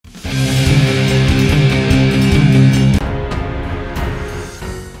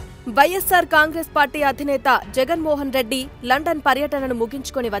YSR Congress party అధినేత Jagan Mohan Reddy London పర్యటనను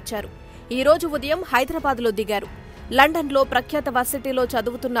ముగించుకొని వచ్చారు. ఈ రోజు ఉదయం హైదరాబాద్లో దిగారు. లండన్లో ప్రఖ్యాత వర్సిటీలో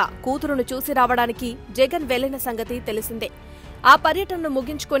చదువుతున్న కూతురును చూసి రావడానికి జగన్ వెళ్లిన సంగతి తెలిసిందే. ఆ పర్యటనను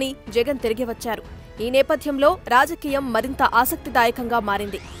ముగించుకొని జగన్ తిరిగి వచ్చారు. ఈ నేపథ్యంలో రాజకీయం మరింత ఆసక్తిదాయకంగా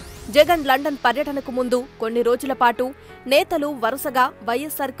మారింది. జగన్ లండన్ పర్యటనకు ముందు కొన్ని రోజుల పాటు నేతలు వరుసగా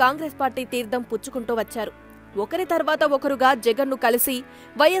వైఎస్ఆర్ కాంగ్రెస్ పార్టీ తీర్థం పుచ్చుకుంటూ వచ్చారు. ఒకరి తర్వాత ఒకరుగా జగన్ను కలిసి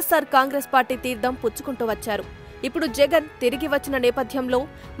వైఎస్ఆర్ కాంగ్రెస్ పార్టీ తీర్థం పుచ్చుకుంటూ వచ్చారు. ఇప్పుడు జగన్ తిరిగి వచ్చిన నేపథ్యంలో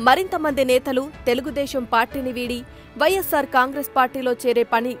మరింత మంది నేతలు తెలుగుదేశం పార్టీని వీడి వైఎస్ఆర్ కాంగ్రెస్ పార్టీలో చేరే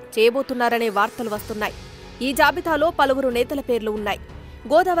పని చేయబోతున్నారనే వార్తలు వస్తున్నాయి. ఈ జాబితాలో పలువురు నేతల పేర్లు ఉన్నాయి.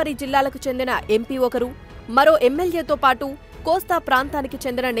 గోదావరి జిల్లాలకు చెందిన ఎంపీ ఒకరు, మరో ఎమ్మెల్యేతో పాటు కోస్తా ప్రాంతానికి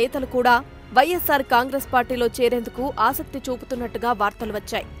చెందిన నేతలు కూడా వైఎస్ఆర్ కాంగ్రెస్ పార్టీలో చేరేందుకు ఆసక్తి చూపుతున్నట్టుగా వార్తలు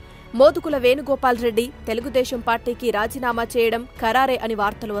వచ్చాయి. మోదుగుల వేణుగోపాల్ రెడ్డి తెలుగుదేశం పార్టీకి రాజీనామా చేయడం ఖరారే అని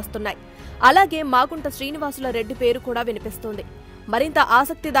వార్తలు వస్తున్నాయి. అలాగే మాగుంట శ్రీనివాసుల రెడ్డి పేరు కూడా వినిపిస్తోంది. మరింత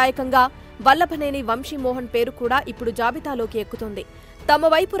ఆసక్తిదాయకంగా వల్లభనేని వంశీ మోహన్ పేరు కూడా ఇప్పుడు జాబితాలోకి ఎక్కుతుంది. తమ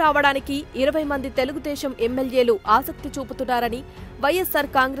వైపు రావడానికి 20 మంది తెలుగుదేశం ఎమ్మెల్యేలు ఆసక్తి చూపుతున్నారని వైఎస్ఆర్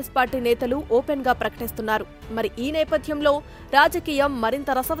కాంగ్రెస్ పార్టీ నేతలు ఓపెన్ గా ప్రకటిస్తున్నారు. మరి ఈ నేపథ్యంలో రాజకీయం మరింత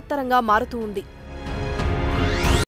రసవత్తరంగా మారుతూ ఉంది.